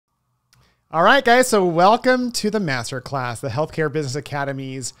All right, guys. So welcome to the Masterclass, the Healthcare Business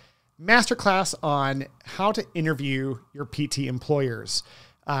Academy's Masterclass on how to interview your PT employers.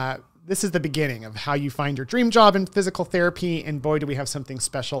 This is the beginning of how you find your dream job in physical therapy. And boy, do we have something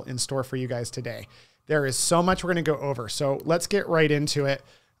special in store for you guys today. There is so much we're going to go over. So let's get right into it.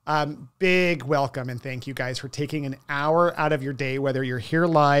 Big welcome and thank you guys for taking an hour out of your day, whether you're here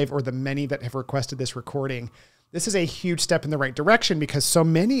live or the many that have requested this recording. This is a huge step in the right direction because so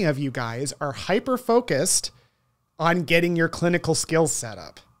many of you guys are hyper-focused on getting your clinical skills set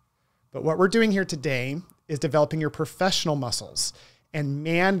up. But what we're doing here today is developing your professional muscles. And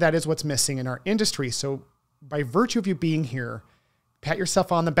man, that is what's missing in our industry. So by virtue of you being here, pat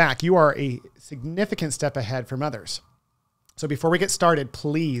yourself on the back. You are a significant step ahead from others. So before we get started,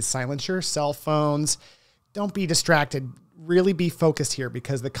 please silence your cell phones. Don't be distracted. Really be focused here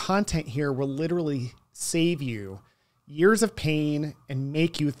because the content here will literally save you years of pain and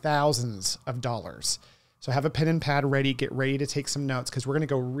make you thousands of dollars. So have a pen and pad ready. Get ready to take some notes because we're going to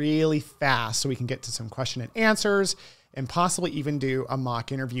go really fast so we can get to some question and answers and possibly even do a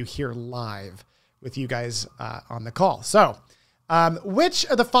mock interview here live with you guys on the call. So which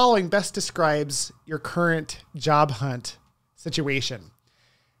of the following best describes your current job hunt situation?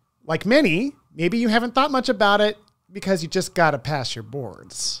 Like many, maybe you haven't thought much about it because you just got to pass your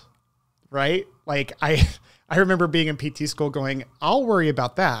boards, right? Like I remember being in PT school going, I'll worry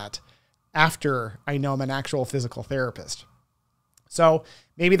about that after I know I'm an actual physical therapist. So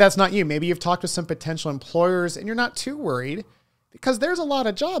maybe that's not you. Maybe you've talked with some potential employers and you're not too worried because there's a lot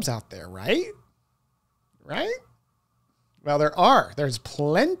of jobs out there, right? Right? Well, there's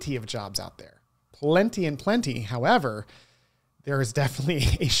plenty of jobs out there, plenty and plenty. However, there is definitely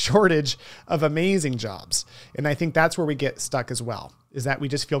a shortage of amazing jobs. And I think that's where we get stuck as well, is that we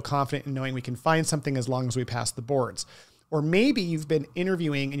just feel confident in knowing we can find something as long as we pass the boards. Or maybe you've been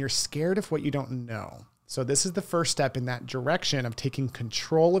interviewing and you're scared of what you don't know. So this is the first step in that direction of taking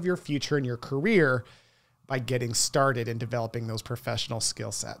control of your future and your career by getting started in developing those professional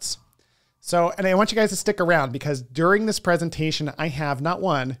skill sets. So, and I want you guys to stick around because during this presentation, I have not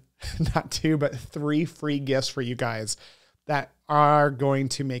one, not two, but 3 free gifts for you guys that are going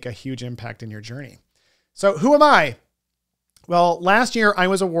to make a huge impact in your journey. So who am I? Well, last year I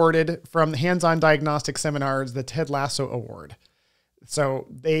was awarded from the Hands-On Diagnostic Seminars, the Ted Lasso Award. So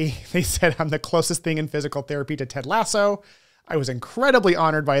they said I'm the closest thing in physical therapy to Ted Lasso. I was incredibly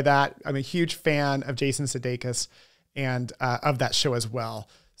honored by that. I'm a huge fan of Jason Sudeikis and of that show as well.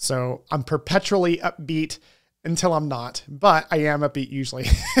 So I'm perpetually upbeat until I'm not, but I am upbeat usually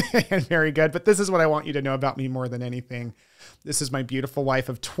and very good. But this is what I want you to know about me more than anything. This is my beautiful wife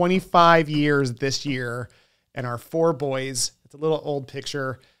of 25 years this year and our 4 boys. It's a little old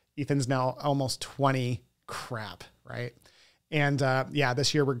picture. Ethan's now almost 20. Crap, right? And yeah,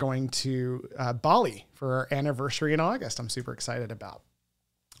 this year we're going to Bali for our anniversary in August. I'm super excited about.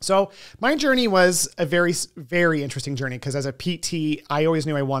 So my journey was a very, very interesting journey because as a PT, I always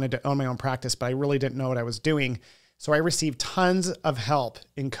knew I wanted to own my own practice, but I really didn't know what I was doing. So I received tons of help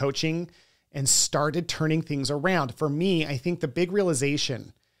in coaching and started turning things around. For me, I think the big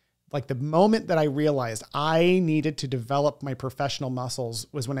realization, like the moment that I realized I needed to develop my professional muscles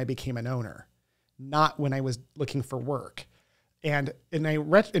was when I became an owner, not when I was looking for work. And in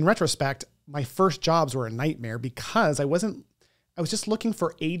retrospect, my first jobs were a nightmare because I was just looking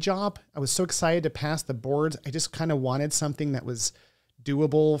for a job. I was so excited to pass the boards. I just kind of wanted something that was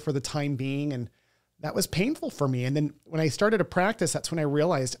doable for the time being. And that was painful for me. And then when I started to practice, that's when I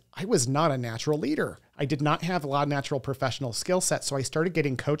realized I was not a natural leader. I did not have a lot of natural professional skill sets. So I started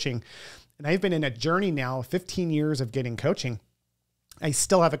getting coaching and I've been in a journey now, 15 years of getting coaching. I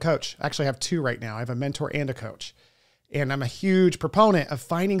still have a coach. Actually, I have 2 right now. I have a mentor and a coach. And I'm a huge proponent of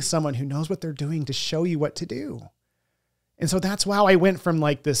finding someone who knows what they're doing to show you what to do. And so that's how I went from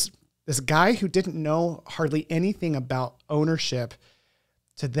like this guy who didn't know hardly anything about ownership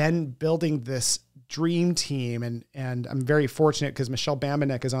to then building this dream team. And I'm very fortunate because Michelle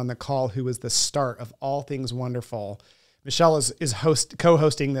Bambanek is on the call, who was the start of All Things Wonderful. Michelle is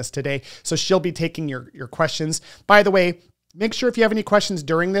co-hosting this today. So she'll be taking your questions. By the way, make sure if you have any questions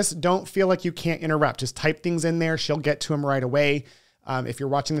during this, don't feel like you can't interrupt. Just type things in there. She'll get to them right away. If you're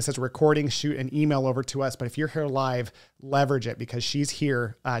watching this as a recording, shoot an email over to us. But if you're here live, leverage it because she's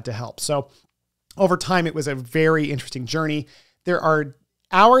here to help. So over time, it was a very interesting journey. There are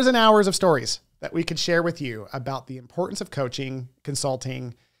hours and hours of stories that we could share with you about the importance of coaching,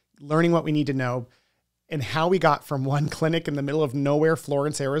 consulting, learning what we need to know, and how we got from one clinic in the middle of nowhere,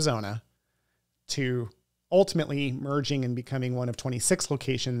 Florence, Arizona, to ultimately merging and becoming one of 26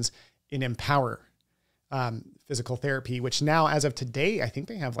 locations in Empower, physical therapy, which now, as of today, I think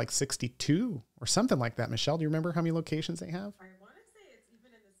they have like 62 or something like that. Michelle, do you remember how many locations they have? I want to say it's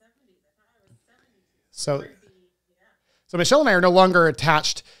even in the 70s. I thought it was 72. So, Yeah. so Michelle and I are no longer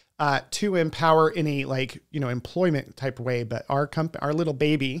attached to Empower in a employment type way, but our little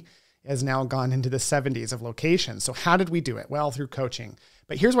baby has now gone into the 70s of locations. So how did we do it? Well, through coaching.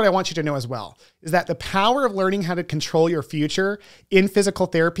 But here's what I want you to know as well, is that the power of learning how to control your future in physical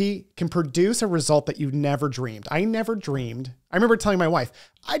therapy can produce a result that you never dreamed. I never dreamed. I remember telling my wife,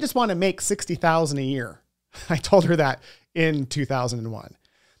 I just want to make $60,000 a year. I told her that in 2001.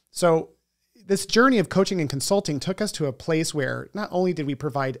 So this journey of coaching and consulting took us to a place where not only did we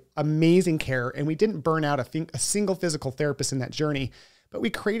provide amazing care and we didn't burn out a single physical therapist in that journey, but we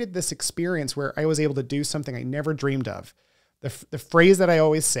created this experience where I was able to do something I never dreamed of. The phrase that I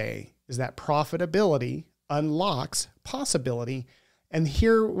always say is that profitability unlocks possibility. And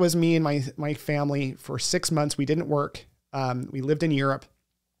here was me and my family for 6 months. We didn't work. We lived in Europe.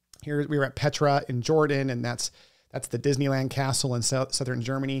 Here we were at Petra in Jordan, and that's the Disneyland castle in southern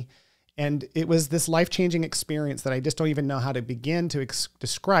Germany. And it was this life-changing experience that I just don't even know how to begin to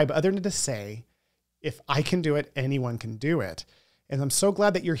describe other than to say, if I can do it, anyone can do it. And I'm so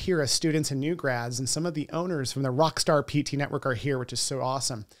glad that you're here as students and new grads, and some of the owners from the Rockstar PT Network are here, which is so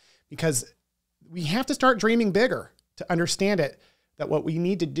awesome, because we have to start dreaming bigger to understand it, that what we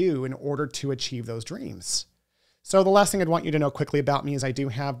need to do in order to achieve those dreams. So the last thing I'd want you to know quickly about me is I do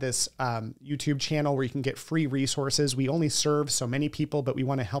have this YouTube channel where you can get free resources. We only serve so many people, but we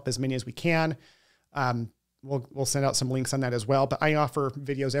want to help as many as we can. We'll send out some links on that as well. But I offer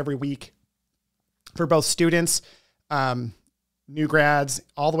videos every week for both students, new grads,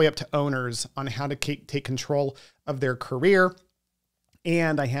 all the way up to owners on how to take control of their career.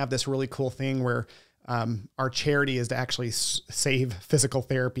 And I have this really cool thing where our charity is to actually save physical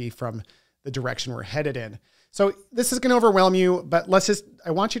therapy from the direction we're headed in. So this is going to overwhelm you, but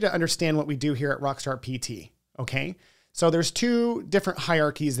I want you to understand what we do here at Rockstar PT. Okay. So there's two different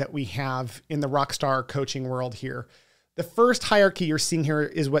hierarchies that we have in the Rockstar coaching world here. The first hierarchy you're seeing here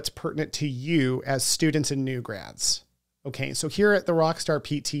is what's pertinent to you as students and new grads. Okay. So here at the Rockstar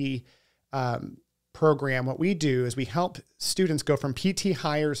PT program, what we do is we help students go from PT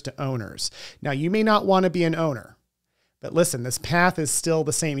hires to owners. Now, you may not want to be an owner, but listen, this path is still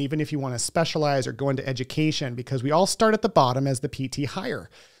the same, even if you want to specialize or go into education, because we all start at the bottom as the PT hire.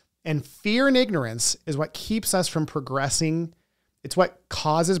 And fear and ignorance is what keeps us from progressing. It's what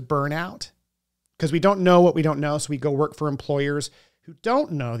causes burnout, because we don't know what we don't know. So we go work for employers who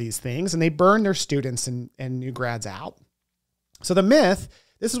don't know these things, and they burn their students and new grads out. So the myth,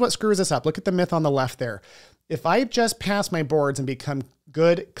 this is what screws us up. Look at the myth on the left there. If I just pass my boards and become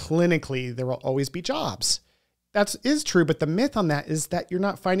good clinically, there will always be jobs. That is true, but the myth on that is that you're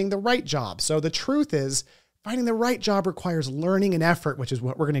not finding the right job. So the truth is, finding the right job requires learning and effort, which is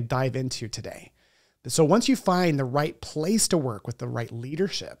what we're going to dive into today. So once you find the right place to work with the right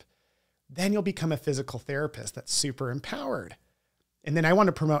leadership, then you'll become a physical therapist that's super empowered. And then I want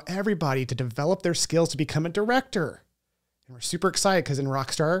to promote everybody to develop their skills to become a director. And we're super excited because in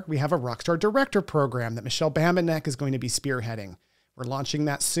Rockstar, we have a Rockstar Director program that Michelle Bambanek is going to be spearheading. We're launching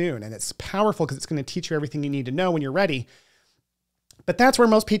that soon, and it's powerful because it's going to teach you everything you need to know when you're ready. But that's where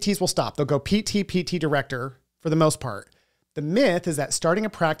most PTs will stop. They'll go PT, PT director for the most part. The myth is that starting a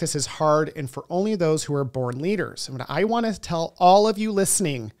practice is hard and for only those who are born leaders. And what I want to tell all of you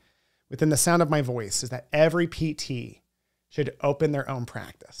listening within the sound of my voice is that every PT should open their own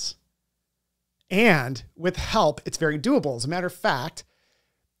practice. And with help, it's very doable. As a matter of fact,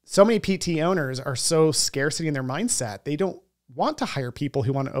 so many PT owners are so scarcity in their mindset, they don't want to hire people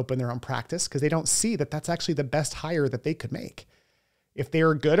who want to open their own practice because they don't see that that's actually the best hire that they could make. If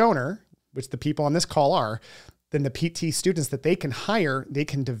they're a good owner, which the people on this call are, then the PT students that they can hire, they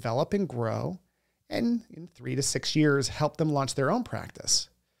can develop and grow, and in 3 to 6 years, help them launch their own practice.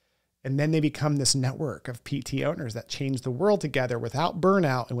 And then they become this network of PT owners that change the world together without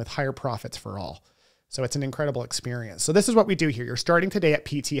burnout and with higher profits for all. So it's an incredible experience. So this is what we do here. You're starting today at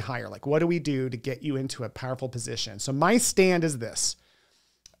PT Hire. Like, what do we do to get you into a powerful position? So my stand is this.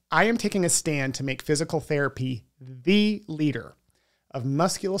 I am taking a stand to make physical therapy the leader of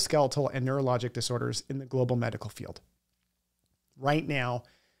musculoskeletal and neurologic disorders in the global medical field. Right now,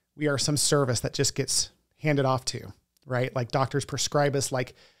 we are some service that just gets handed off to, right? Like doctors prescribe us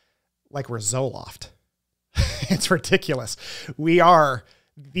like we're Zoloft. It's ridiculous. We are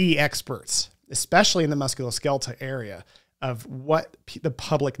the experts, especially in the musculoskeletal area, of what the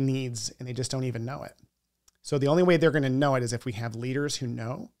public needs, and they just don't even know it. So the only way they're going to know it is if we have leaders who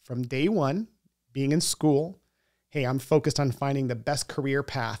know from day one, being in school, hey, I'm focused on finding the best career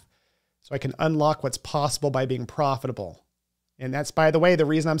path so I can unlock what's possible by being profitable. And that's, by the way, the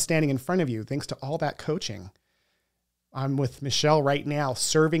reason I'm standing in front of you, thanks to all that coaching. I'm with Michelle right now,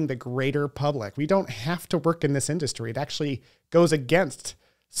 serving the greater public. We don't have to work in this industry. It actually goes against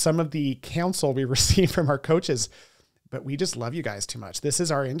some of the counsel we receive from our coaches, but we just love you guys too much. This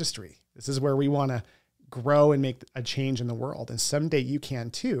is our industry. This is where we want to grow and make a change in the world. And someday you can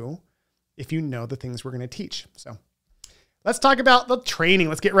too, if you know the things we're going to teach. So let's talk about the training.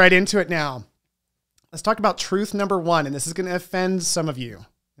 Let's get right into it now. Let's talk about truth number one. And this is going to offend some of you,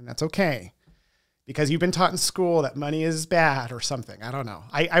 and that's okay, because you've been taught in school that money is bad or something. I don't know.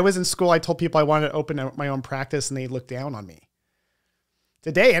 I was in school. I told people I wanted to open my own practice and they looked down on me.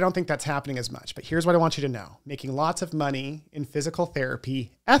 Today, I don't think that's happening as much, but here's what I want you to know. Making lots of money in physical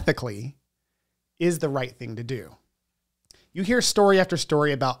therapy ethically is the right thing to do. You hear story after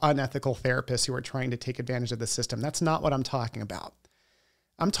story about unethical therapists who are trying to take advantage of the system. That's not what I'm talking about.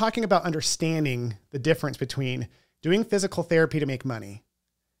 I'm talking about understanding the difference between doing physical therapy to make money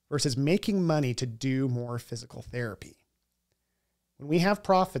versus making money to do more physical therapy. When we have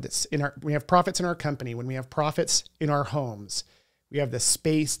profits in our company, when we have profits in our homes, we have the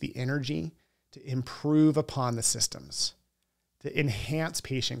space, the energy to improve upon the systems, to enhance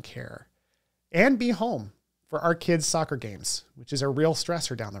patient care, and be home for our kids' soccer games, which is a real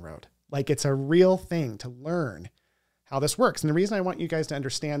stressor down the road. Like, it's a real thing to learn how this works. And the reason I want you guys to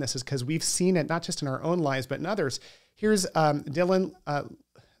understand this is because we've seen it not just in our own lives, but in others. Here's Dylan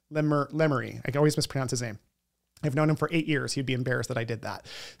Lemery. I always mispronounce his name. I've known him for 8 years. He'd be embarrassed that I did that.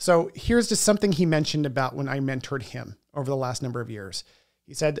 So here's just something he mentioned about when I mentored him over the last number of years.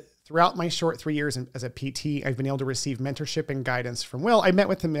 He said, throughout my short 3 years as a PT, I've been able to receive mentorship and guidance from Will. I met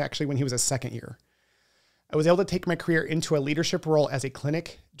with him actually when he was a second year. I was able to take my career into a leadership role as a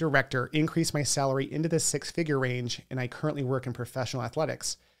clinic director, increase my salary into the 6-figure range, and I currently work in professional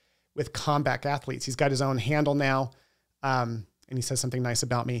athletics with combat athletes. He's got his own handle now. And he says something nice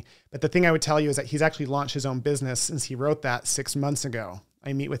about me. But the thing I would tell you is that he's actually launched his own business since he wrote that 6 months ago.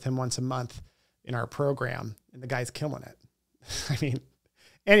 I meet with him once a month in our program, and the guy's killing it. I mean,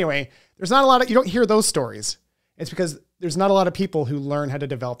 anyway, there's not a lot of, you don't hear those stories. It's because there's not a lot of people who learn how to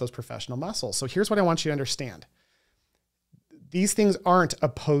develop those professional muscles. So here's what I want you to understand. These things aren't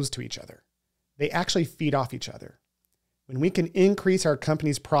opposed to each other. They actually feed off each other. When we can increase our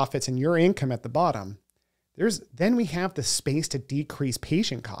company's profits and your income at the bottom, then we have the space to decrease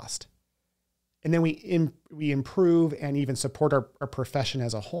patient cost. And then we improve and even support our profession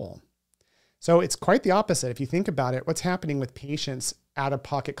as a whole. So it's quite the opposite. If you think about it, what's happening with patients'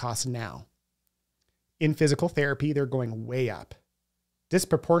 out-of-pocket costs now? In physical therapy, they're going way up,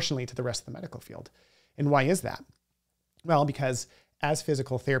 disproportionately to the rest of the medical field. And why is that? Well, because as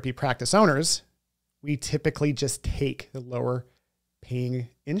physical therapy practice owners, we typically just take the lower paying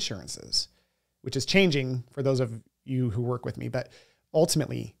insurances, which is changing for those of you who work with me. But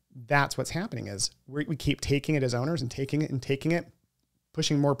ultimately, that's what's happening is we keep taking it as owners and taking it,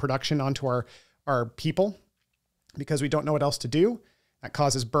 pushing more production onto our people because we don't know what else to do. That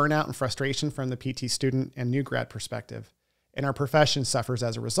causes burnout and frustration from the PT student and new grad perspective. And our profession suffers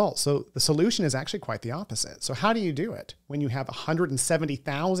as a result. So the solution is actually quite the opposite. So how do you do it when you have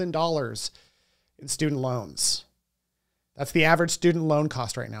 $170,000 in student loans? That's the average student loan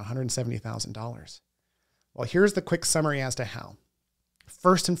cost right now, $170,000. Well, here's the quick summary as to how.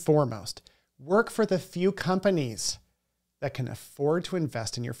 First and foremost, work for the few companies that can afford to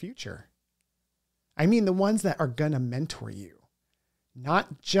invest in your future. I mean, the ones that are going to mentor you,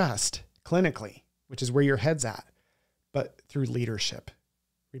 not just clinically, which is where your head's at, but through leadership.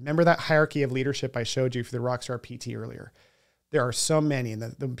 Remember that hierarchy of leadership I showed you for the Rockstar PT earlier? There are so many, and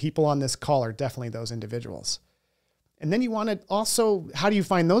the people on this call are definitely those individuals. And then you want to also, how do you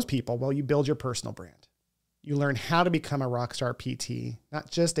find those people? Well, you build your personal brand. You learn how to become a rockstar PT,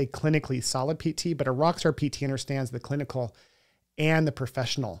 not just a clinically solid PT, but a rockstar PT understands the clinical and the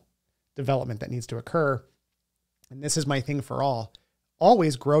professional development that needs to occur. And this is my thing for all.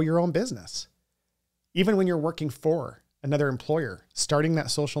 Always grow your own business. Even when you're working for another employer, starting that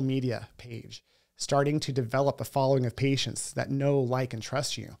social media page, starting to develop a following of patients that know, like, and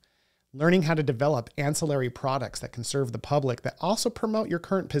trust you. Learning how to develop ancillary products that can serve the public that also promote your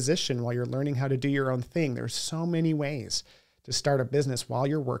current position while you're learning how to do your own thing. There's so many ways to start a business while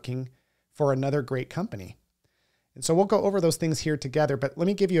you're working for another great company. And so we'll go over those things here together, but let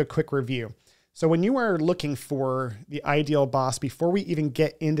me give you a quick review. So when you are looking for the ideal boss, before we even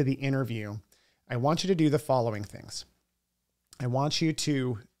get into the interview, I want you to do the following things. I want you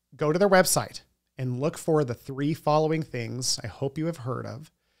to go to their website and look for the 3 following things I hope you have heard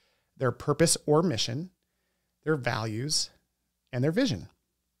of: their purpose or mission, their values, and their vision.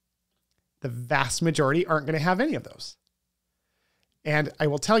 The vast majority aren't going to have any of those. And I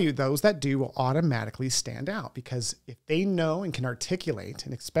will tell you, those that do will automatically stand out, because if they know and can articulate,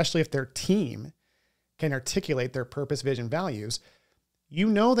 and especially if their team can articulate their purpose, vision, values, you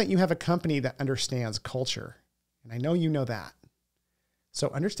know that you have a company that understands culture. And I know you know that. So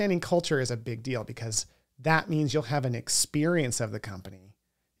understanding culture is a big deal, because that means you'll have an experience of the company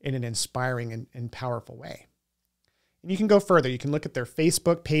in an inspiring and powerful way. And you can go further. You can look at their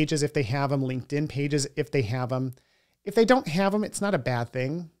Facebook pages if they have them, LinkedIn pages if they have them. If they don't have them, it's not a bad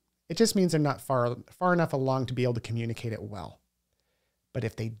thing. It just means they're not far enough along to be able to communicate it well. But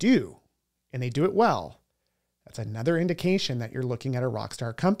if they do, and they do it well, that's another indication that you're looking at a rock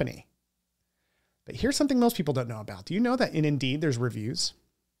star company. But here's something most people don't know about. Do you know that in Indeed, there's reviews?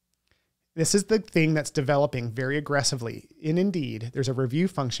 This is the thing that's developing very aggressively. In Indeed, there's a review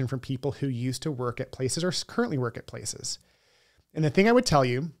function for people who used to work at places or currently work at places. And the thing I would tell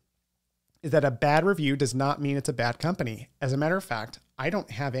you is that a bad review does not mean it's a bad company. As a matter of fact, I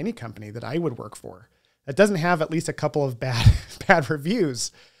don't have any company that I would work for that doesn't have at least a couple of bad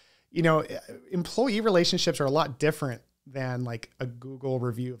reviews. You know, employee relationships are a lot different than like a Google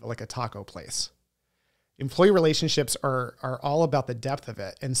review of like a taco place. Employee relationships are all about the depth of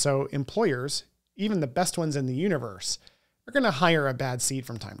it. And so employers, even the best ones in the universe, are going to hire a bad seed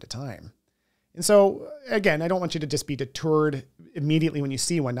from time to time. And so, again, I don't want you to just be deterred immediately when you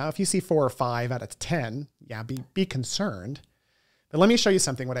see one. Now, if you see 4 or 5 out of 10, yeah, be concerned. But let me show you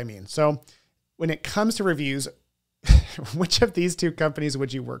something what I mean. So when it comes to reviews, which of these two companies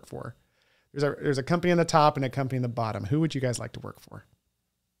would you work for? There's a company on the top and a company on the bottom. Who would you guys like to work for?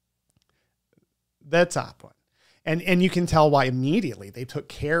 The top one. And you can tell why immediately. They took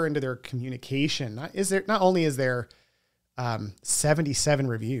care into their communication. Not only is there 77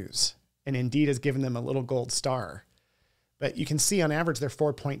 reviews, and Indeed has given them a little gold star, but you can see on average they're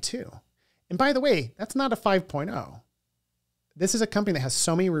 4.2. And by the way, that's not a 5.0. This is a company that has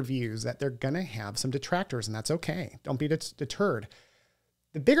so many reviews that they're going to have some detractors, and that's okay. Don't be deterred.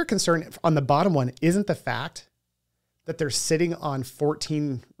 The bigger concern on the bottom one isn't the fact that they're sitting on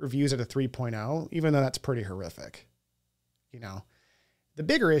 14 reviews at a 3.0, even though that's pretty horrific. You know, the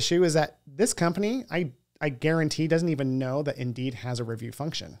bigger issue is that this company, I guarantee, doesn't even know that Indeed has a review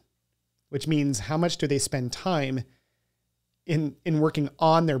function, which means how much do they spend time in working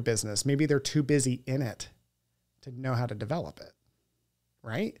on their business? Maybe they're too busy in it to know how to develop it,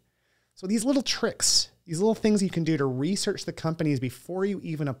 right? So these little tricks, these little things you can do to research the companies before you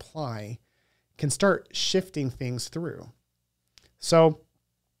even apply can start shifting things through. So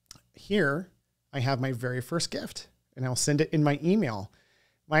here I have my very first gift, and I'll send it in my email.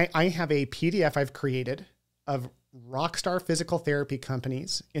 I have a PDF I've created of rockstar physical therapy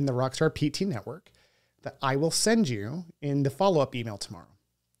companies in the Rockstar PT network that I will send you in the follow-up email tomorrow.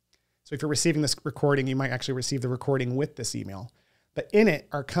 So if you're receiving this recording, you might actually receive the recording with this email. But in it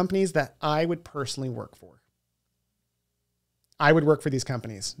are companies that I would personally work for. I would work for these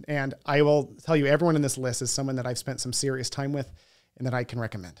companies. And I will tell you, everyone in this list is someone that I've spent some serious time with and that I can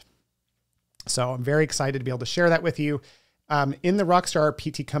recommend. So I'm very excited to be able to share that with you. In the Rockstar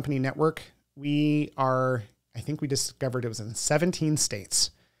PT Company Network, I think we discovered it was in 17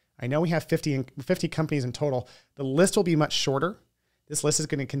 states. I know we have 50 companies in total. The list will be much shorter. This list is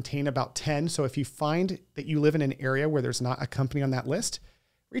going to contain about 10. So if you find that you live in an area where there's not a company on that list,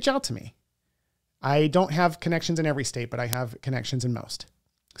 reach out to me. I don't have connections in every state, but I have connections in most.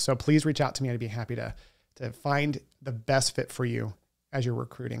 So please reach out to me. I'd be happy to find the best fit for you as you're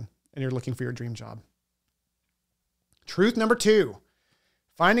recruiting and you're looking for your dream job. Truth number 2,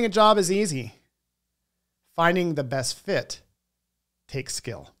 finding a job is easy. Finding the best fit takes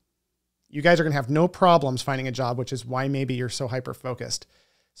skill. You guys are going to have no problems finding a job, which is why maybe you're so hyper-focused.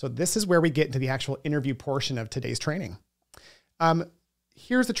 So this is where we get into the actual interview portion of today's training.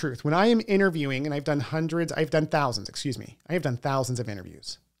 Here's the truth. When I am interviewing, and I've done thousands of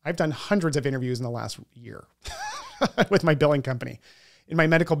interviews. I've done hundreds of interviews in the last year with my billing company. In my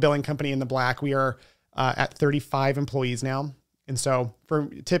medical billing company in the black, we are at 35 employees now. And so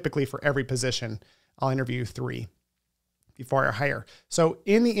typically for every position, I'll interview 3 before I hire. So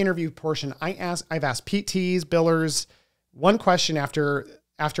in the interview portion, I've asked PTs, billers, one question after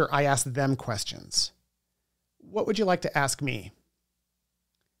I ask them questions. What would you like to ask me?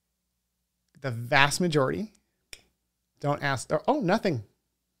 The vast majority don't ask, nothing.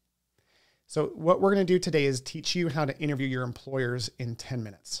 So what we're going to do today is teach you how to interview your employers in 10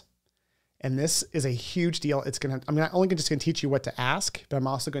 minutes. And this is a huge deal. I'm not only just going to teach you what to ask, but I'm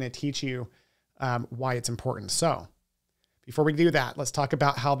also going to teach you why it's important. So before we do that, let's talk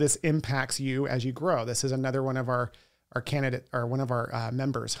about how this impacts you as you grow. This is another one of our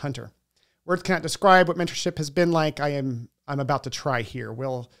members, Hunter. Words cannot describe what mentorship has been like. I'm about to try here.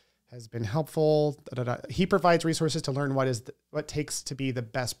 Will has been helpful. Da, da, da. He provides resources to learn what it takes to be the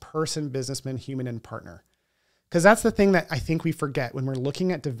best person, businessman, human, and partner. Because that's the thing that I think we forget when we're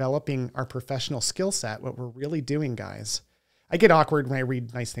looking at developing our professional skill set, what we're really doing, guys. I get awkward when I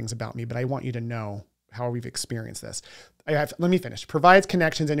read nice things about me, but I want you to know how we've experienced this. Let me finish. Provides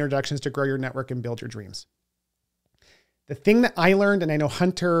connections and introductions to grow your network and build your dreams. The thing that I learned, and I know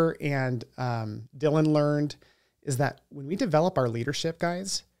Hunter and Dylan learned, is that when we develop our leadership,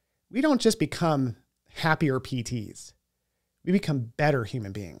 guys, we don't just become happier PTs. We become better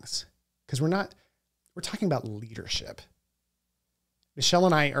human beings because we're talking about leadership. Michelle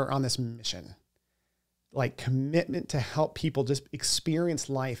and I are on this mission, like commitment to help people just experience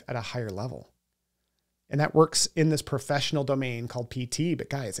life at a higher level. And that works in this professional domain called PT, but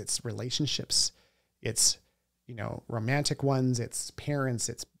guys, it's relationships, it's, romantic ones, it's parents,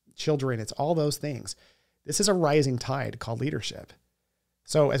 it's children, it's all those things. This is a rising tide called leadership.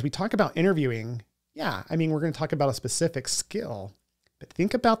 So as we talk about interviewing, we're going to talk about a specific skill, but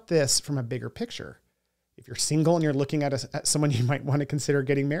think about this from a bigger picture. If you're single and you're looking at someone you might want to consider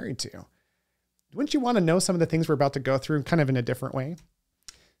getting married to, wouldn't you want to know some of the things we're about to go through kind of in a different way?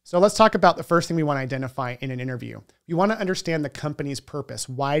 So let's talk about the first thing we want to identify in an interview. You want to understand the company's purpose.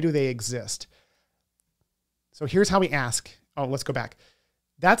 Why do they exist? So here's how we ask. Oh, let's go back.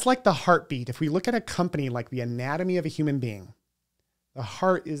 That's like the heartbeat. If we look at a company like the anatomy of a human being, the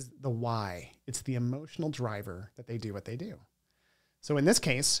heart is the why. It's the emotional driver that they do what they do. So in this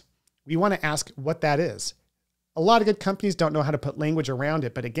case, we want to ask what that is. A lot of good companies don't know how to put language around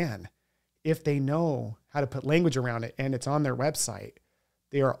it. But again, if they know how to put language around it and it's on their website,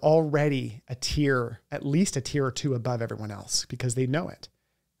 they are already at least a tier or two above everyone else because they know it.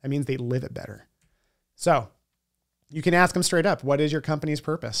 That means they live it better. So you can ask them straight up, what is your company's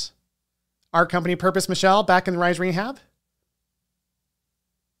purpose? Our company purpose, Michelle, back in Rise Rehab?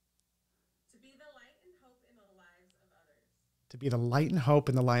 To be the light and hope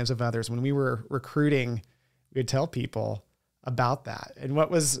in the lives of others. When we were recruiting, we would tell people about that. And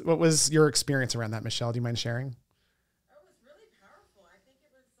what was your experience around that, Michelle? Do you mind sharing? It was really powerful. I think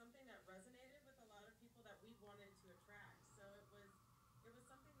it was something that resonated with a lot of people that we wanted to attract. So it was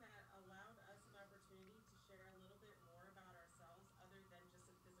something that allowed us an opportunity to share a little bit more about ourselves other than just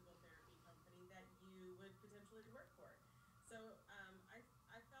a physical therapy company that you would potentially work for. So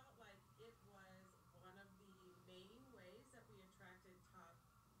I felt like it was one of the main ways that we attracted top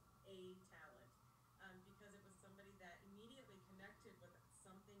A talent because it was somebody that immediately connected with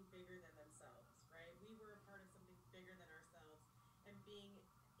something bigger than themselves, right? We were a part of something bigger than ourselves, and being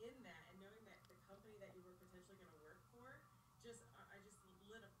in that and knowing that the company that you were potentially going to work for, I just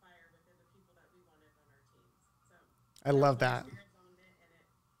lit a fire within the people that we wanted on our teams. So I love that.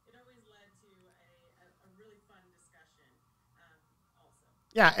 It always led to a really fun discussion also.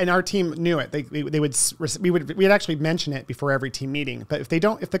 Yeah, and our team knew it. We'd actually mention it before every team meeting. But if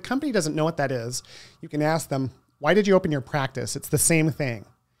the company doesn't know what that is, you can ask them, why did you open your practice? It's the same thing.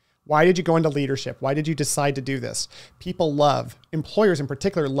 Why did you go into leadership? Why did you decide to do this? Employers in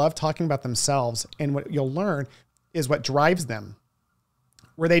particular love talking about themselves. And what you'll learn is what drives them.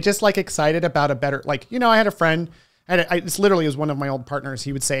 Were they just like excited about a better, I had a friend, this literally was one of my old partners.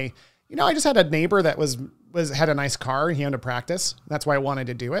 He would say, I just had a neighbor that had a nice car and he owned a practice. That's why I wanted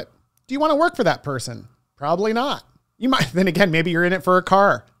to do it. Do you want to work for that person? Probably not. You might, then again, maybe you're in it for a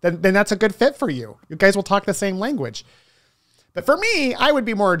car. Then that's a good fit for you. You guys will talk the same language. But for me, I would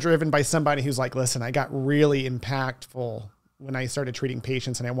be more driven by somebody who's like, listen, I got really impactful when I started treating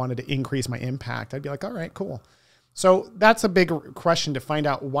patients and I wanted to increase my impact. I'd be like, all right, cool. So that's a big question to find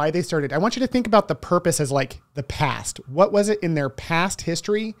out why they started. I want you to think about the purpose as like the past. What was it in their past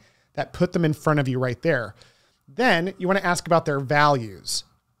history that put them in front of you right there? Then you want to ask about their values.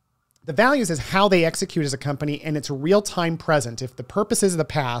 The values is how they execute as a company, and it's real-time present. If the purpose is the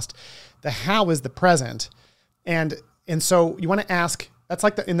past, the how is the present. And so you want to ask, that's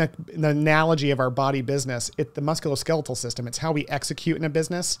like in the analogy of our body business, the musculoskeletal system. It's how we execute in a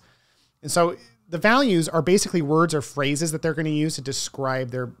business. And so the values are basically words or phrases that they're going to use to describe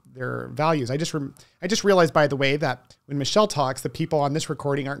their values. I just realized, by the way, that when Michelle talks, the people on this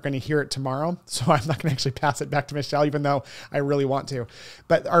recording aren't going to hear it tomorrow. So I'm not going to actually pass it back to Michelle, even though I really want to.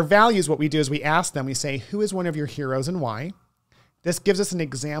 But our values, what we do is we ask them, we say, who is one of your heroes and why? This gives us an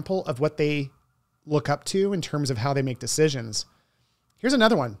example of what they look up to in terms of how they make decisions. Here's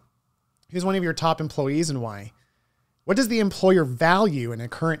another one. Who's one of your top employees and why? What does the employer value in a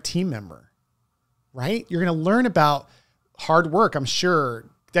current team member? Right? You're going to learn about hard work, I'm sure,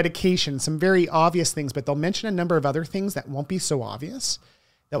 dedication, some very obvious things, but they'll mention a number of other things that won't be so obvious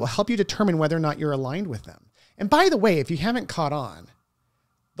that will help you determine whether or not you're aligned with them. And by the way, if you haven't caught on,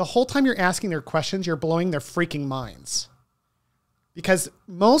 the whole time you're asking their questions, you're blowing their freaking minds. Because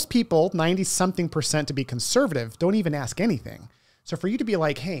most people, 90-something% to be conservative, don't even ask anything. So for you to be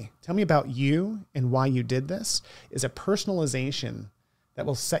like, hey, tell me about you and why you did this, is a personalization that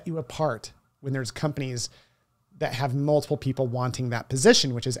will set you apart when there's companies that have multiple people wanting that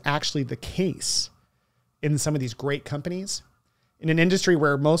position, which is actually the case in some of these great companies. In an industry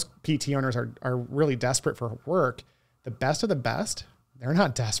where most PT owners are really desperate for work, the best of the best, they're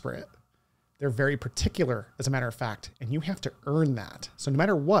not desperate. They're very particular, as a matter of fact, and you have to earn that. So no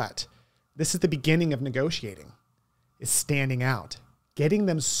matter what, this is the beginning of negotiating, is standing out, getting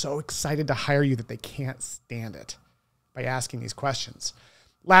them so excited to hire you that they can't stand it by asking these questions.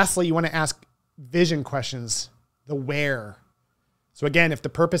 Lastly, you want to ask vision questions, the where. So again, if the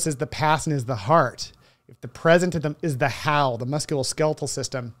purpose is the past and is the heart, if the present is the how, the musculoskeletal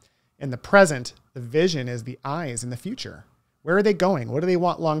system, and the present, the vision is the eyes in the future. Where are they going? What do they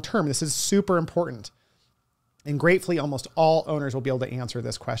want long-term? This is super important. And gratefully, almost all owners will be able to answer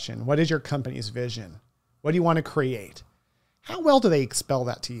this question. What is your company's vision? What do you want to create? How well do they expel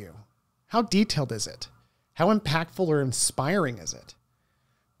that to you? How detailed is it? How impactful or inspiring is it?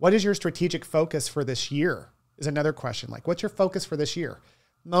 What is your strategic focus for this year? Is another question. Like, what's your focus for this year?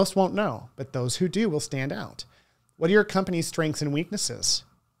 Most won't know, but those who do will stand out. What are your company's strengths and weaknesses?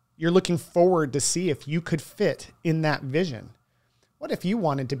 You're looking forward to see if you could fit in that vision. What if you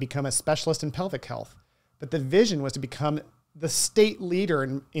wanted to become a specialist in pelvic health, but the vision was to become the state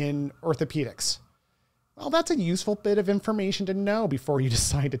leader in orthopedics? Well, that's a useful bit of information to know before you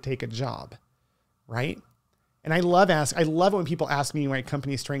decide to take a job, right? And I love it when people ask me my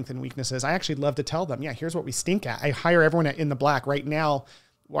company's strengths and weaknesses. I actually love to tell them, yeah, here's what we stink at. I hire everyone in the black. Right now,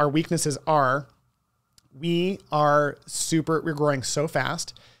 our weaknesses are, we're growing so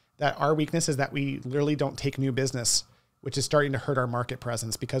fast that our weakness is that we literally don't take new business, which is starting to hurt our market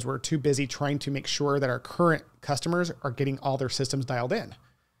presence because we're too busy trying to make sure that our current customers are getting all their systems dialed in.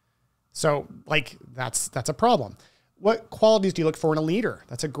 So like that's a problem. What qualities do you look for in a leader?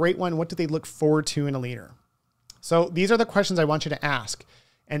 That's a great one. What do they look forward to in a leader? So these are the questions I want you to ask.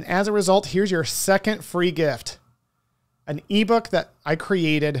 And as a result, here's your second free gift, an ebook that I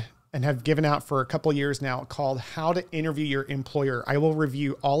created and have given out for a couple of years now called How to Interview Your Employer. I will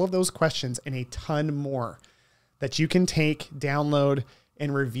review all of those questions and a ton more that you can take, download,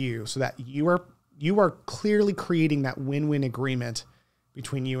 and review so that you are clearly creating that win-win agreement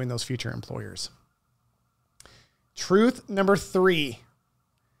between you and those future employers. Truth number 3,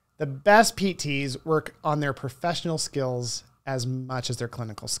 the best PTs work on their professional skills as much as their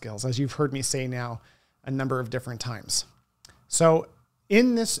clinical skills, as you've heard me say now a number of different times. So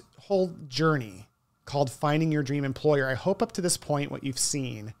in this whole journey called Finding Your Dream Employer, I hope up to this point what you've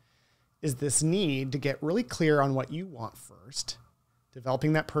seen is this need to get really clear on what you want first,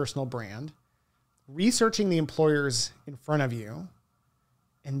 developing that personal brand, researching the employers in front of you,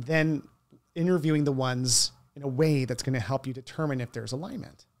 and then interviewing the ones in a way that's going to help you determine if there's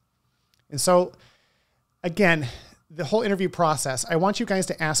alignment. And so, again, the whole interview process, I want you guys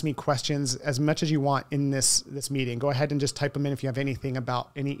to ask me questions as much as you want in this meeting. Go ahead and just type them in if you have anything about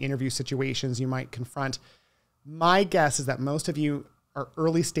any interview situations you might confront. My guess is that most of you are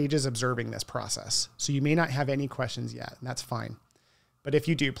early stages observing this process. So you may not have any questions yet, and that's fine. But if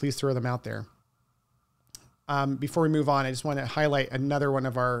you do, please throw them out there. Before we move on, I just want to highlight another one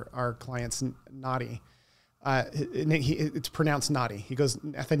of our clients, Naughty. It's pronounced Naughty. He goes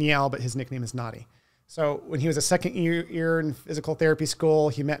Nathaniel, but his nickname is Naughty. So when he was a second year in physical therapy school,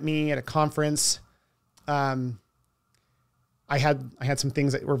 he met me at a conference. I had some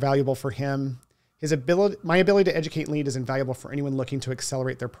things that were valuable for him. My ability to educate and lead is invaluable for anyone looking to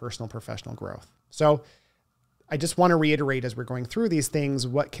accelerate their personal and professional growth. So I just want to reiterate as we're going through these things,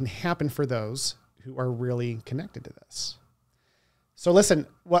 what can happen for those who are really connected to this. So listen,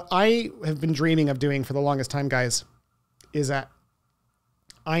 what I have been dreaming of doing for the longest time, guys, is that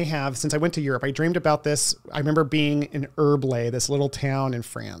since I went to Europe, I dreamed about this. I remember being in Herblay, this little town in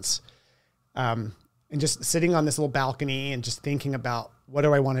France, and just sitting on this little balcony and just thinking about what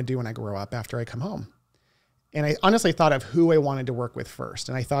do I want to do when I grow up after I come home. And I honestly thought of who I wanted to work with first.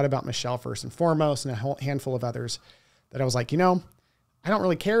 And I thought about Michelle first and foremost, and a whole handful of others that I was like, I don't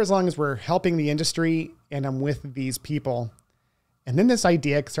really care as long as we're helping the industry and I'm with these people. And then this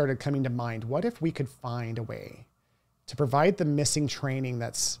idea started coming to mind. What if we could find a way to provide the missing training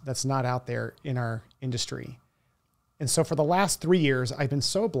that's not out there in our industry? And so for the last 3 years, I've been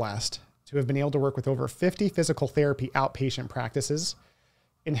so blessed to have been able to work with over 50 physical therapy outpatient practices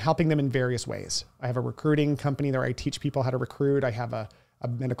in helping them in various ways. I have a recruiting company where I teach people how to recruit. I have a a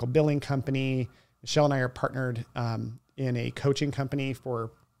medical billing company. Michelle and I are partnered in a coaching company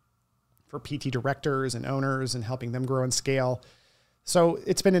for PT directors and owners and helping them grow and scale. So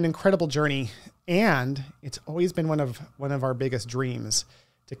it's been an incredible journey, and it's always been one of our biggest dreams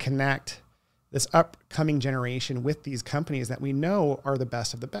to connect this upcoming generation with these companies that we know are the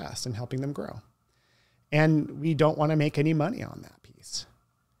best of the best and helping them grow. And we don't want to make any money on that piece,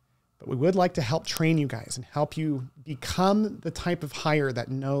 but we would like to help train you guys and help you become the type of hire that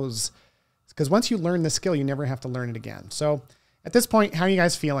knows, because once you learn the skill, you never have to learn it again. So at this point, how are you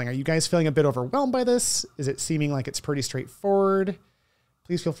guys feeling? Are you guys feeling a bit overwhelmed by this? Is it seeming like it's pretty straightforward?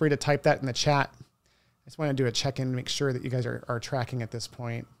 Please feel free to type that in the chat. I just want to do a check-in and make sure that you guys are tracking at this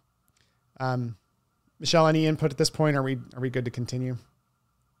point. Michelle, any input at this point? Are we good to continue?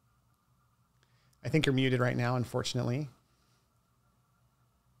 I think you're muted right now, unfortunately.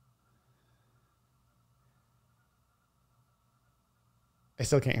 I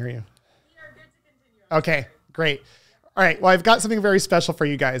still can't hear you. We are good to continue. Okay, great. All right. Well, I've got something very special for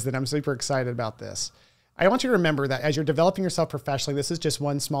you guys that I'm super excited about this. I want you to remember that as you're developing yourself professionally, this is just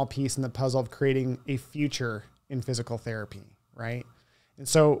one small piece in the puzzle of creating a future in physical therapy, right? And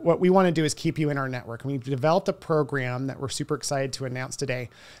so what we want to do is keep you in our network. And we've developed a program that we're super excited to announce today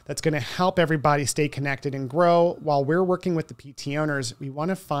that's going to help everybody stay connected and grow. While we're working with the PT owners, we want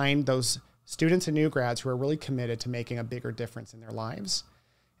to find those students and new grads who are really committed to making a bigger difference in their lives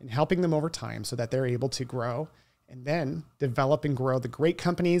and helping them over time so that they're able to grow and then develop and grow the great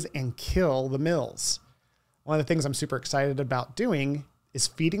companies and kill the mills. One of the things I'm super excited about doing is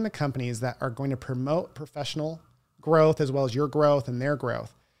feeding the companies that are going to promote professional growth as well as your growth and their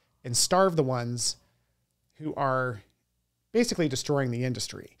growth, and starve the ones who are basically destroying the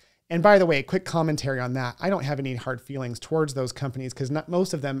industry. And by the way, quick commentary on that. I don't have any hard feelings towards those companies because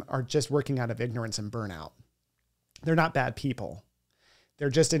most of them are just working out of ignorance and burnout. They're not bad people. They're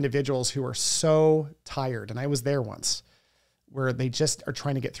just individuals who are so tired. And I was there once where they just are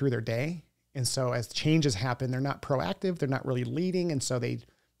trying to get through their day. And so as changes happen, they're not proactive. They're not really leading. And so they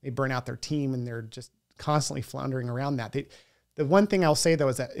burn out their team and they're just constantly floundering around that. The one thing I'll say though,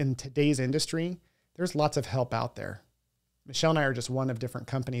 is that in today's industry, there's lots of help out there. Michelle and I are just one of different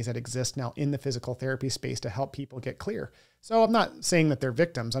companies that exist now in the physical therapy space to help people get clear. So I'm not saying that they're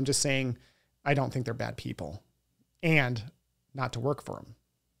victims. I'm just saying, I don't think they're bad people and not to work for them.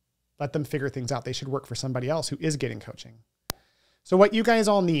 Let them figure things out. They should work for somebody else who is getting coaching. So what you guys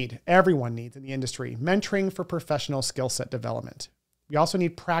all need, everyone needs in the industry, mentoring for professional skill set development. We also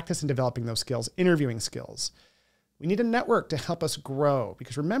need practice in developing those skills, interviewing skills. We need a network to help us grow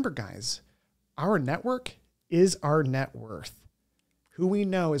because remember guys, our network is our net worth. Who we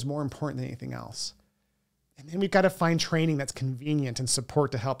know is more important than anything else. And then we've got to find training that's convenient and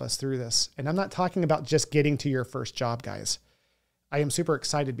support to help us through this. And I'm not talking about just getting to your first job, guys. I am super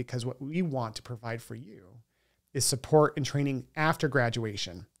excited because what we want to provide for you is support and training after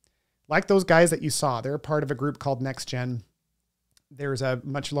graduation. Like those guys that you saw, they're a part of a group called Next Gen. There's a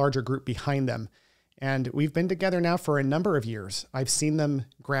much larger group behind them. And we've been together now for a number of years. I've seen them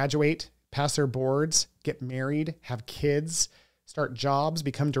graduate, pass their boards, get married, have kids, start jobs,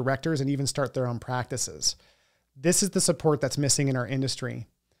 become directors, and even start their own practices. This is the support that's missing in our industry.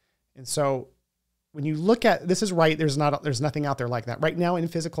 And so when you look at, this is right, there's nothing out there like that. Right now in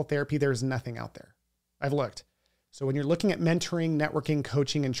physical therapy, there's nothing out there. I've looked. So when you're looking at mentoring, networking,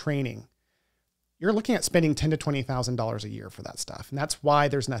 coaching, and training, you're looking at spending $10,000 to $20,000 a year for that stuff. And that's why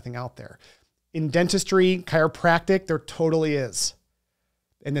there's nothing out there. In dentistry, chiropractic, there totally is.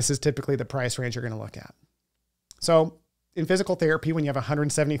 And this is typically the price range you're going to look at. So in physical therapy, when you have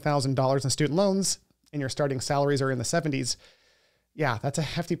 $170,000 in student loans and your starting salaries are in the 70s, yeah, that's a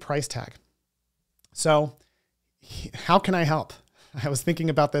hefty price tag. So how can I help? I was thinking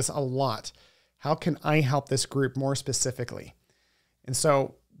about this a lot. How can I help this group more specifically? And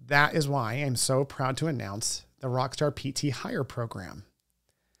so that is why I'm so proud to announce the Rockstar PT Hire Program.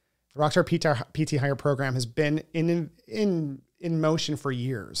 The Rockstar PT Hire Program has been in motion for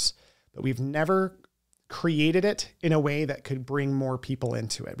years, but we've never created it in a way that could bring more people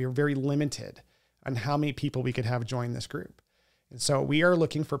into it. We were very limited on how many people we could have join this group. And so we are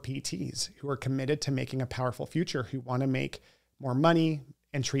looking for PTs who are committed to making a powerful future, who want to make more money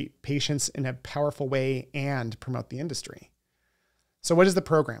and treat patients in a powerful way and promote the industry. So what is the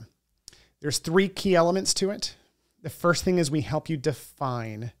program? There's 3 key elements to it. The first thing is we help you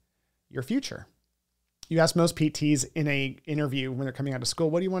define your future. You ask most PTs in an interview when they're coming out of school,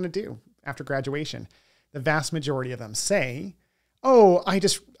 what do you want to do after graduation? The vast majority of them say, oh, I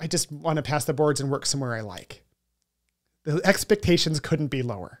just want to pass the boards and work somewhere I like. The expectations couldn't be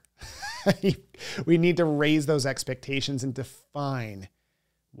lower. We need to raise those expectations and define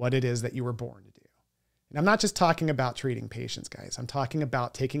what it is that you were born to do. And I'm not just talking about treating patients, guys. I'm talking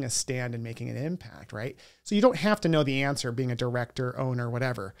about taking a stand and making an impact, right? So you don't have to know the answer, being a director, owner,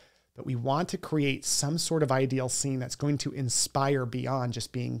 whatever, but we want to create some sort of ideal scene that's going to inspire beyond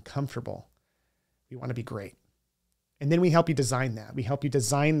just being comfortable. We want to be great. And then we help you design that. We help you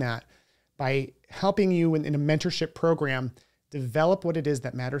design that by helping you in a mentorship program, develop what it is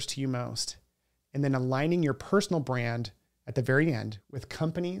that matters to you most, and then aligning your personal brand at the very end with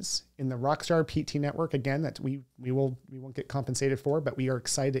companies in the Rockstar PT network, again, that we won't get compensated for, but we are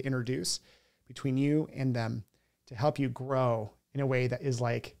excited to introduce between you and them to help you grow in a way that is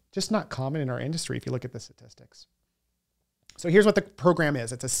like just not common in our industry if you look at the statistics. So here's what the program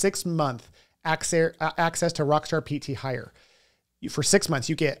is. It's a 6-month access to Rockstar PT Hire. For 6 months,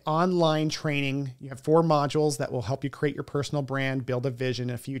 you get online training. You have 4 modules that will help you create your personal brand, build a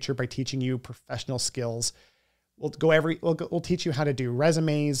vision, a future by teaching you professional skills. We'll teach you how to do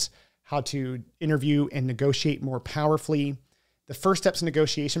resumes, how to interview and negotiate more powerfully. The first steps in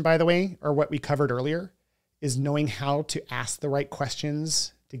negotiation, by the way, are what we covered earlier, is knowing how to ask the right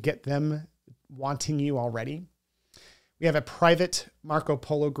questions to get them wanting you already. We have a private Marco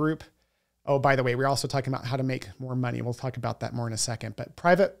Polo group. Oh, by the way, we're also talking about how to make more money. We'll talk about that more in a second. But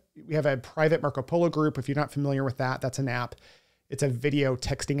we have a private Marco Polo group. If you're not familiar with that, that's an app. It's a video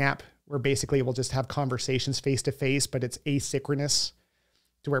texting app where basically we'll just have conversations face to face, but it's asynchronous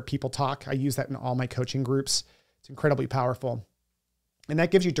to where people talk. I use that in all my coaching groups. It's incredibly powerful. And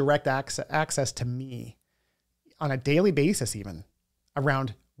that gives you direct access to me on a daily basis, even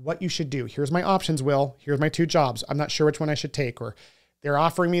around what you should do. Here's my options, Will. Here's my 2 jobs. I'm not sure which one I should take, or they're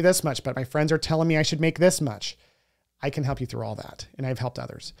offering me this much, but my friends are telling me I should make this much. I can help you through all that, and I've helped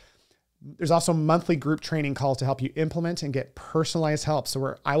others. There's also monthly group training calls to help you implement and get personalized help. So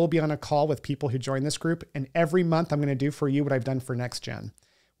where I will be on a call with people who join this group, and every month I'm going to do for you what I've done for Next Gen,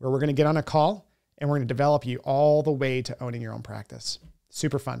 where we're going to get on a call and we're going to develop you all the way to owning your own practice.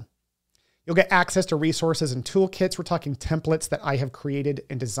 Super fun. You'll get access to resources and toolkits. We're talking templates that I have created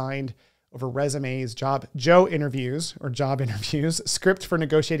and designed over resumes, job interviews, script for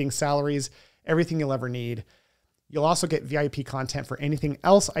negotiating salaries, everything you'll ever need. You'll also get VIP content for anything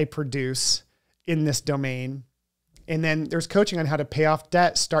else I produce in this domain. And then there's coaching on how to pay off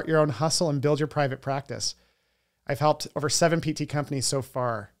debt, start your own hustle, and build your private practice. I've helped over 7 PT companies so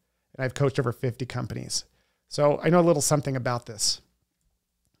far, and I've coached over 50 companies. So I know a little something about this.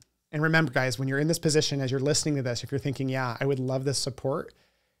 And remember, guys, when you're in this position, as you're listening to this, if you're thinking, yeah, I would love this support,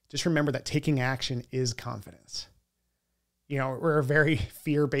 just remember that taking action is confidence. You know, we're a very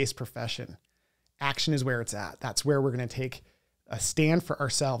fear-based profession. Action is where it's at. That's where we're going to take a stand for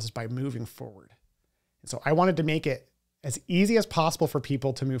ourselves by moving forward. And so I wanted to make it as easy as possible for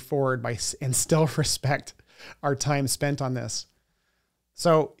people to move forward and still respect our time spent on this.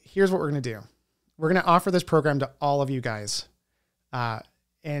 So here's what we're going to do. We're going to offer this program to all of you guys.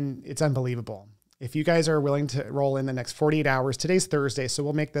 And it's unbelievable. If you guys are willing to roll in the next 48 hours, today's Thursday, so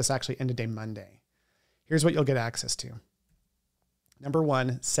we'll make this actually end of day Monday. Here's what you'll get access to. Number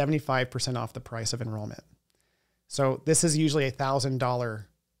 1, 75% off the price of enrollment. So this is usually a $1,000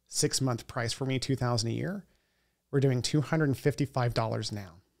 6-month price for me, $2,000 a year. We're doing $255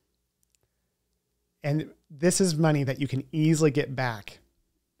 now. And this is money that you can easily get back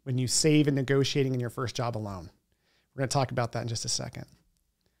when you save and negotiating in your first job alone. We're going to talk about that in just a second.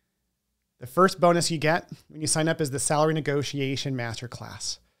 The first bonus you get when you sign up is the Salary Negotiation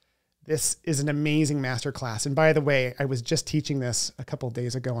Masterclass. This is an amazing masterclass. And by the way, I was just teaching this a couple of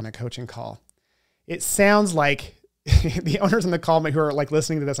days ago on a coaching call. It sounds like the owners on the call who are like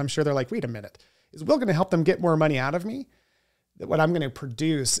listening to this, I'm sure they're like, wait a minute, is Will going to help them get more money out of me? That what I'm going to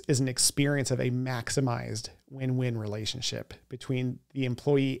produce is an experience of a maximized win-win relationship between the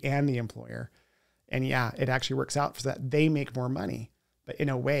employee and the employer. And yeah, it actually works out so that they make more money, but in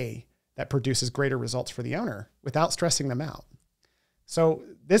a way that produces greater results for the owner without stressing them out. So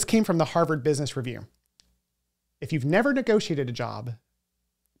this came from the Harvard Business Review. If you've never negotiated a job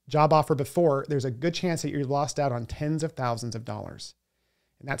offer before, there's a good chance that you've lost out on tens of thousands of dollars.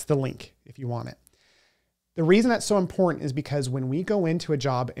 And that's the link if you want it. The reason that's so important is because when we go into a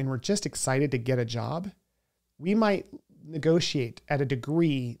job and we're just excited to get a job, we might negotiate at a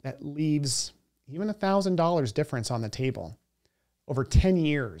degree that leaves even $1,000 difference on the table over 10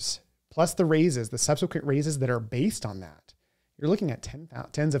 years, plus the raises, the subsequent raises that are based on that. You're looking at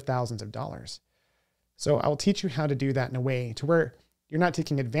tens of thousands of dollars. So I will teach you how to do that in a way to where you're not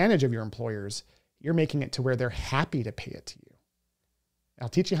taking advantage of your employers. You're making it to where they're happy to pay it to you. I'll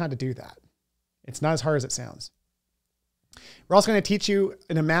teach you how to do that. It's not as hard as it sounds. We're also going to teach you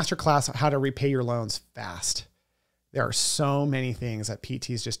in a masterclass how to repay your loans fast. There are so many things that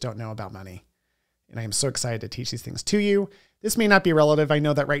PTs just don't know about money. And I am so excited to teach these things to you. This may not be relative. I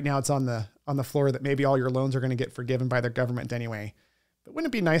know that right now it's on the floor that maybe all your loans are going to get forgiven by the government anyway. But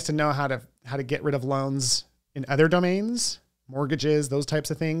wouldn't it be nice to know how to get rid of loans in other domains, mortgages, those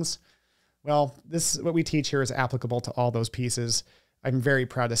types of things? Well, what we teach here is applicable to all those pieces. I'm very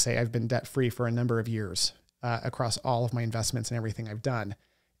proud to say I've been debt-free for a number of years across all of my investments and everything I've done.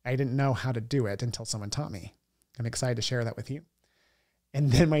 I didn't know how to do it until someone taught me. I'm excited to share that with you. And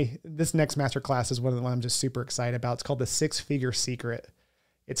then this next masterclass is one of the ones I'm just super excited about. It's called the 6-Figure Secret.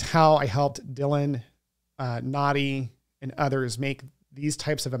 It's how I helped Dylan, Naughty, and others make these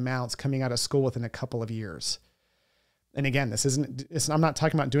types of amounts coming out of school within a couple of years. And again, I'm not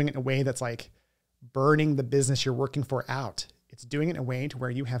talking about doing it in a way that's like burning the business you're working for out. It's doing it in a way to where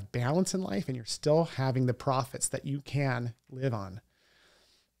you have balance in life and you're still having the profits that you can live on.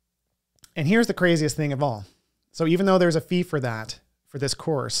 And here's the craziest thing of all. So even though there's a fee for this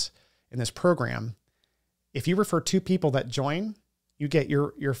course in this program, if you refer 2 people that join, you get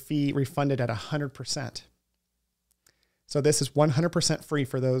your fee refunded at 100%. So this is 100% free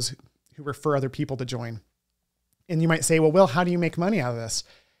for those who refer other people to join. And you might say, well, Will, how do you make money out of this?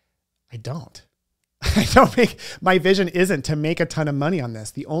 I don't. My vision isn't to make a ton of money on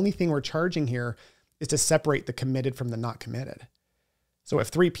this. The only thing we're charging here is to separate the committed from the not committed. So if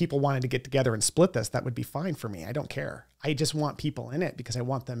 3 people wanted to get together and split this, that would be fine for me. I don't care. I just want people in it because I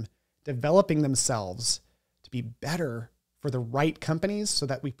want them developing themselves to be better for the right companies so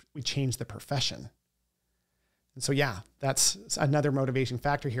that we change the profession. And so, yeah, that's another motivation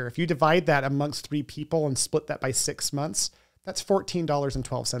factor here. If you divide that amongst 3 people and split that by 6 months, that's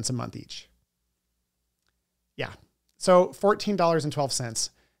 $14.12 a month each. Yeah. So $14.12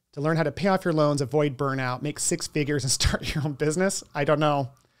 to learn how to pay off your loans, avoid burnout, make 6 figures and start your own business. I don't know.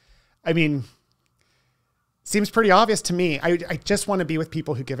 I mean, seems pretty obvious to me. I just want to be with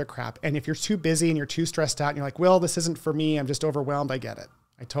people who give a crap. And if you're too busy and you're too stressed out and you're like, well, this isn't for me, I'm just overwhelmed, I get it.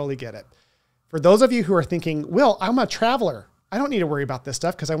 I totally get it. For those of you who are thinking, Will, I'm a traveler. I don't need to worry about this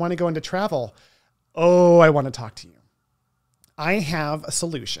stuff because I want to go into travel. Oh, I want to talk to you. I have a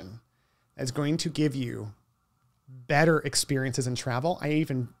solution that's going to give you better experiences in travel. I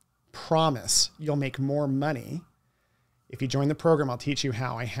even promise you'll make more money. If you join the program, I'll teach you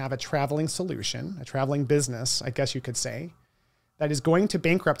how. I have a traveling solution, a traveling business, I guess you could say, that is going to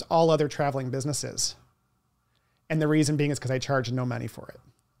bankrupt all other traveling businesses. And the reason being is because I charge no money for it.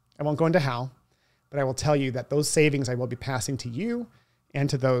 I won't go into how, but I will tell you that those savings I will be passing to you and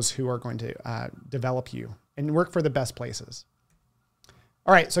to those who are going to develop you and work for the best places.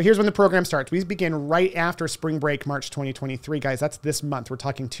 All right, so here's when the program starts. We begin right after spring break, March 2023. Guys, that's this month. We're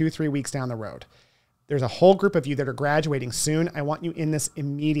talking 2-3 weeks down the road. There's a whole group of you that are graduating soon. I want you in this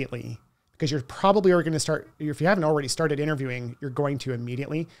immediately because you're probably going to start, if you haven't already started interviewing, you're going to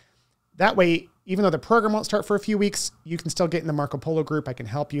immediately. That way, even though the program won't start for a few weeks, you can still get in the Marco Polo group. I can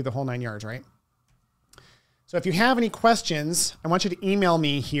help you the whole 9 yards, right? So if you have any questions, I want you to email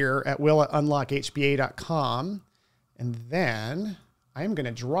me here at will@unlockhba.com. And then I'm going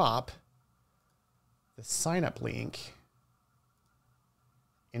to drop the sign-up link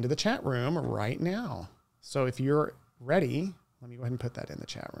into the chat room right now. So if you're ready, let me go ahead and put that in the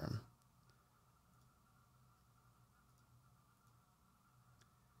chat room.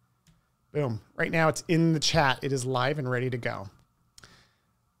 Boom. Right now it's in the chat. It is live and ready to go.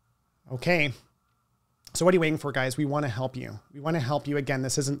 Okay. So what are you waiting for, guys? We want to help you. We want to help you. Again,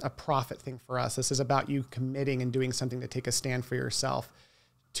 this isn't a profit thing for us. This is about you committing and doing something to take a stand for yourself.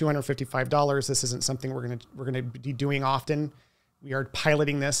 $255. This isn't something we're going to be doing often. We are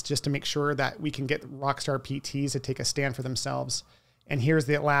piloting this just to make sure that we can get rockstar PTs to take a stand for themselves. And here's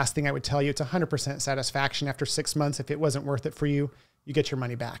the last thing I would tell you. It's 100% satisfaction after 6 months. If it wasn't worth it for you, you get your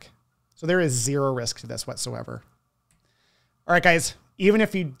money back. So there is zero risk to this whatsoever. All right, guys, even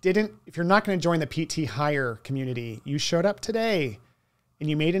if you're not going to join the PT Hire community, you showed up today and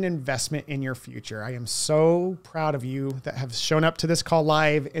you made an investment in your future. I am so proud of you that have shown up to this call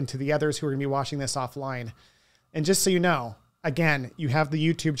live and to the others who are going to be watching this offline. And just so you know, again, you have the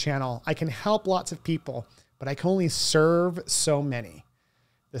YouTube channel. I can help lots of people, but I can only serve so many.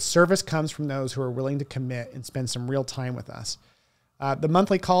 The service comes from those who are willing to commit and spend some real time with us. The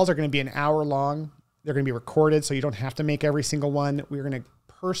monthly calls are going to be an hour long. They're going to be recorded, so you don't have to make every single one. We're going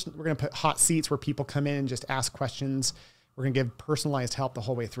to put hot seats where people come in and just ask questions. We're going to give personalized help the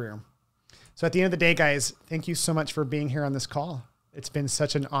whole way through. So at the end of the day, guys, thank you so much for being here on this call. It's been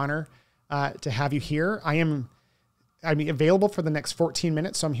such an honor to have you here. I'm available for the next 14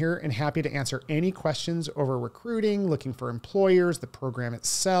 minutes, so I'm here and happy to answer any questions over recruiting, looking for employers, the program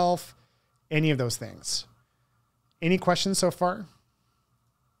itself, any of those things. Any questions so far?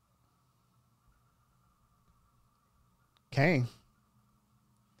 Okay.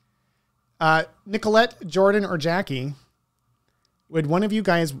 Nicolette, Jordan, or Jackie, would one of you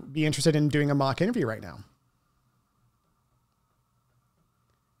guys be interested in doing a mock interview right now?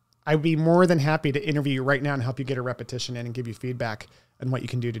 I'd be more than happy to interview you right now and help you get a repetition in and give you feedback on what you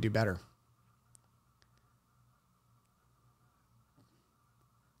can do to do better.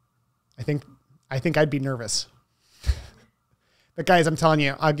 I think I'd be nervous. But guys, I'm telling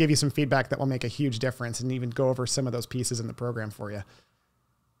you, I'll give you some feedback that will make a huge difference and even go over some of those pieces in the program for you.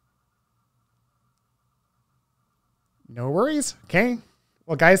 No worries. Okay.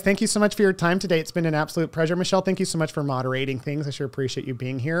 Well, guys, thank you so much for your time today. It's been an absolute pleasure. Michelle, thank you so much for moderating things. I sure appreciate you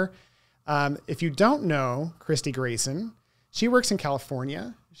being here. If you don't know Christy Grayson, she works in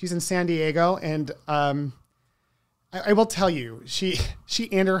California. She's in San Diego. And I will tell you, she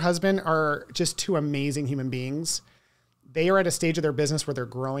and her husband are just two amazing human beings. They are at a stage of their business where they're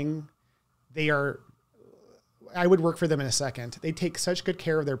growing. I would work for them in a second. They take such good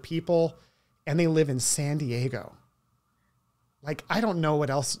care of their people, and they live in San Diego. Like, I don't know what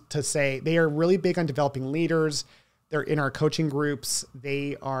else to say. They are really big on developing leaders. They're in our coaching groups.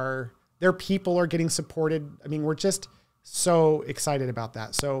 Their people are getting supported. I mean, we're just so excited about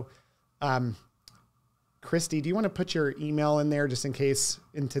that. So, Christy, do you want to put your email in there just in case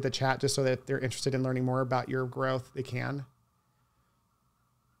into the chat, just so that if they're interested in learning more about your growth, they can?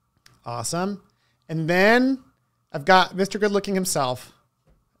 Awesome. And then I've got Mr. Good Looking himself.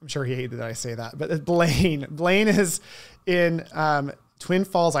 I'm sure he hated that I say that, but Blaine. Blaine is in Twin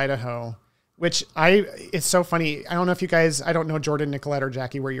Falls, Idaho, which it's so funny. I don't know if you guys, I don't know Jordan, Nicolette, or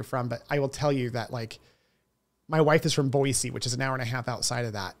Jackie where you're from, but I will tell you that, like, my wife is from Boise, which is an hour and a half outside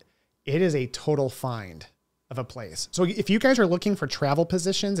of that. It is a total find of a place. So if you guys are looking for travel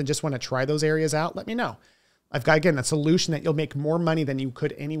positions and just want to try those areas out, let me know. I've got, again, a solution that you'll make more money than you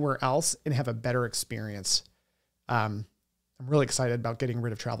could anywhere else and have a better experience. I'm really excited about getting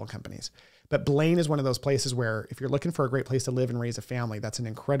rid of travel companies. But Blaine is one of those places where if you're looking for a great place to live and raise a family, that's an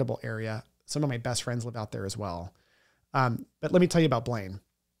incredible area. Some of my best friends live out there as well. But let me tell you about Blaine.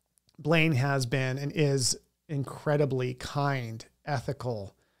 Blaine has been and is incredibly kind,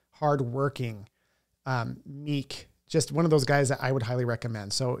 ethical, hardworking, meek, just one of those guys that I would highly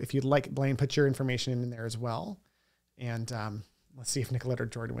recommend. So if you'd like Blaine, put your information in there as well. And let's see if Nicolette or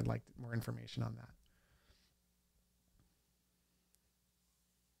Jordan would like more information on that.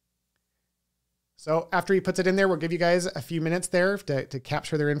 So after he puts it in there, we'll give you guys a few minutes there to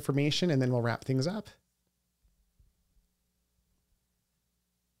capture their information, and then we'll wrap things up.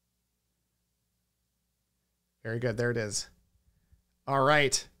 Very good. There it is. All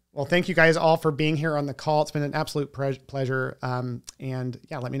right. Well, thank you guys all for being here on the call. It's been an absolute pleasure. And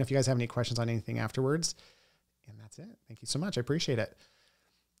yeah, let me know if you guys have any questions on anything afterwards. And that's it. Thank you so much. I appreciate it.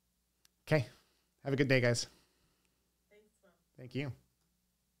 Okay. Have a good day, guys. Thanks, Mom. Thank you.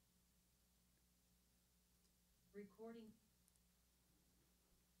 Recording.